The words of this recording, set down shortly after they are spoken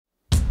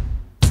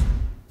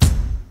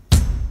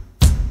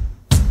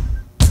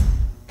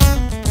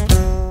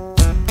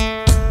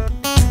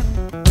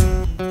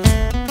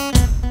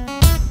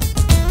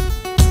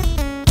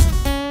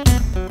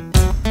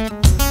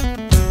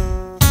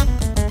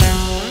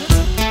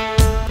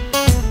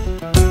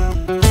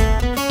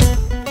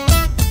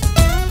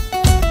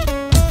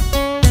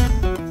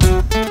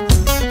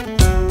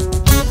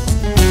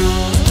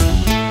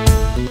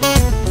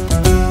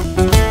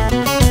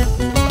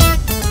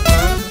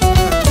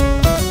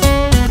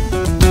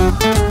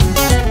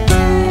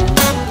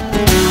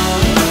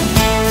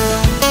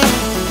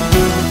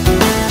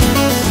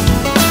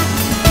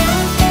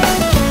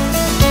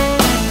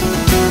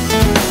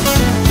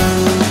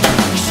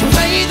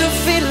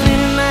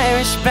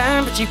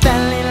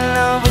fell in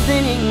love with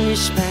an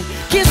Englishman.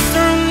 Kissed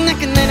her on the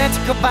neck and then I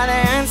took her by the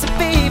hand. Said,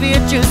 baby, I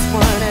just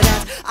wanna dance.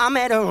 I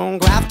met her on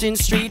Grafton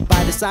Street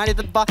by the side of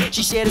the bar.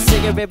 She shared a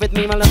cigarette with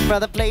me, my little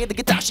brother played the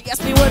guitar. She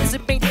asked me, what does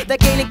it mean, that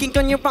Gaelic ink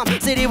on your arm?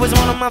 Said it was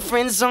one of my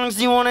friend's songs,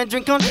 do you wanna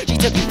drink on? She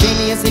took me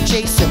Phineas and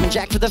Chaser and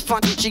Jack for the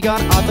fun. She got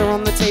Arthur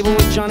on the table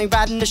with Johnny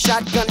riding the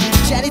shotgun.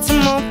 Chatted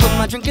some more, put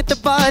my drink at the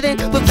bar then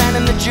put that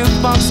in the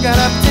jukebox, got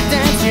up to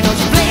dance. You know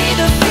she played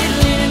the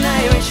fiddle in an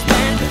Irish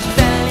band. She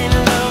fell in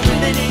love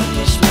with an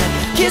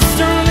Englishman. Kissed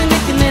her on the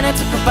neck and then I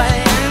took her by the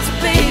hands.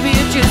 Baby,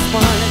 I just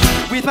wanna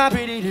with my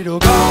pretty little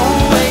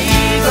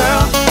Galway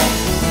girl.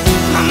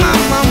 My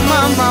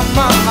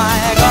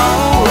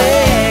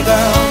Galway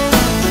girl.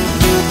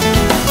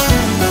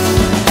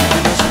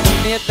 She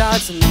beat me at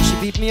darts and then she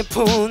beat me a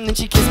pool, and then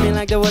she kissed me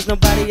like there was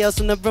nobody else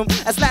in the room.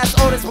 As last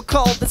orders were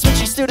called, that's when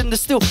she stood in the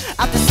stool.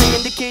 After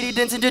singing to Katie,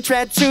 dancing to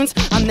trad tunes.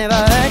 I've never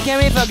heard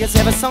Carrie Fergus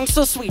have a song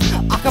so sweet.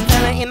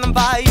 Acapella in the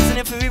bar, using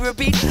it for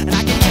repeat, and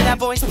I can hear that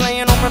voice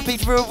playing on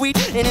repeat for a week.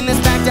 And in this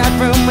backed out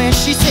room where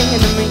she's singing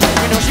to me,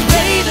 you know she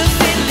played the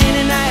fiddle in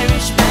an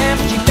Irish band,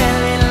 but she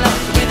fell in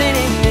love with an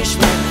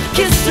Englishman.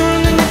 Kissed her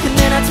on the neck and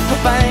then I took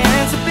her by the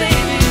hand. So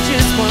baby,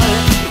 just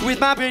one with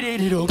my pretty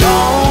little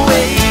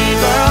Galway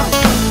girl.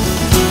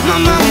 My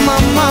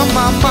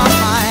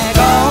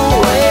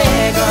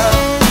Galway girl.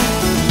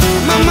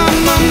 My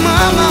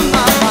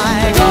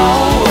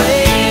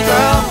Galway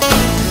girl.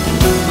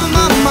 My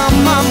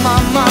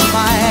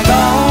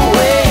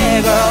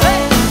Galway girl.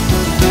 Hey.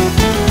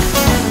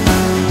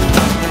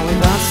 Now we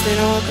lost it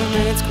all,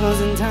 and it's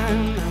closing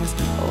time. I was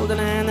holding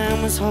her hand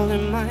and was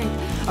holding mine.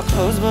 Our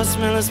clothes both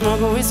smell of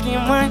smoke of whiskey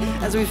and wine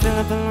as we fill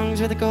up our lungs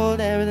with the cold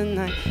air of the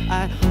night.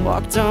 I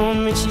walked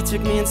home and she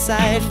took me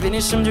inside,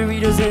 finished some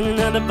Doritos and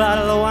another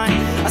bottle of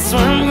wine. I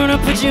swear I'm gonna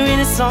put you in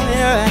a song in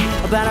her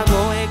eye about a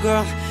Galway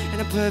girl and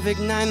a perfect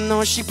night.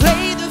 No, she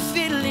played the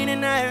fiddle in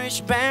an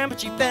Irish band, but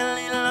she fell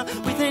in love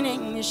with an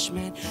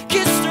Englishman.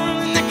 Kissed her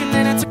on the neck and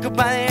then I took her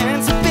by the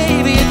hand. So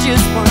baby, I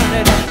just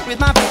wanted her with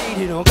my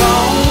pretty little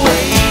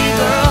Galway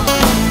girl.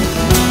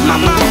 My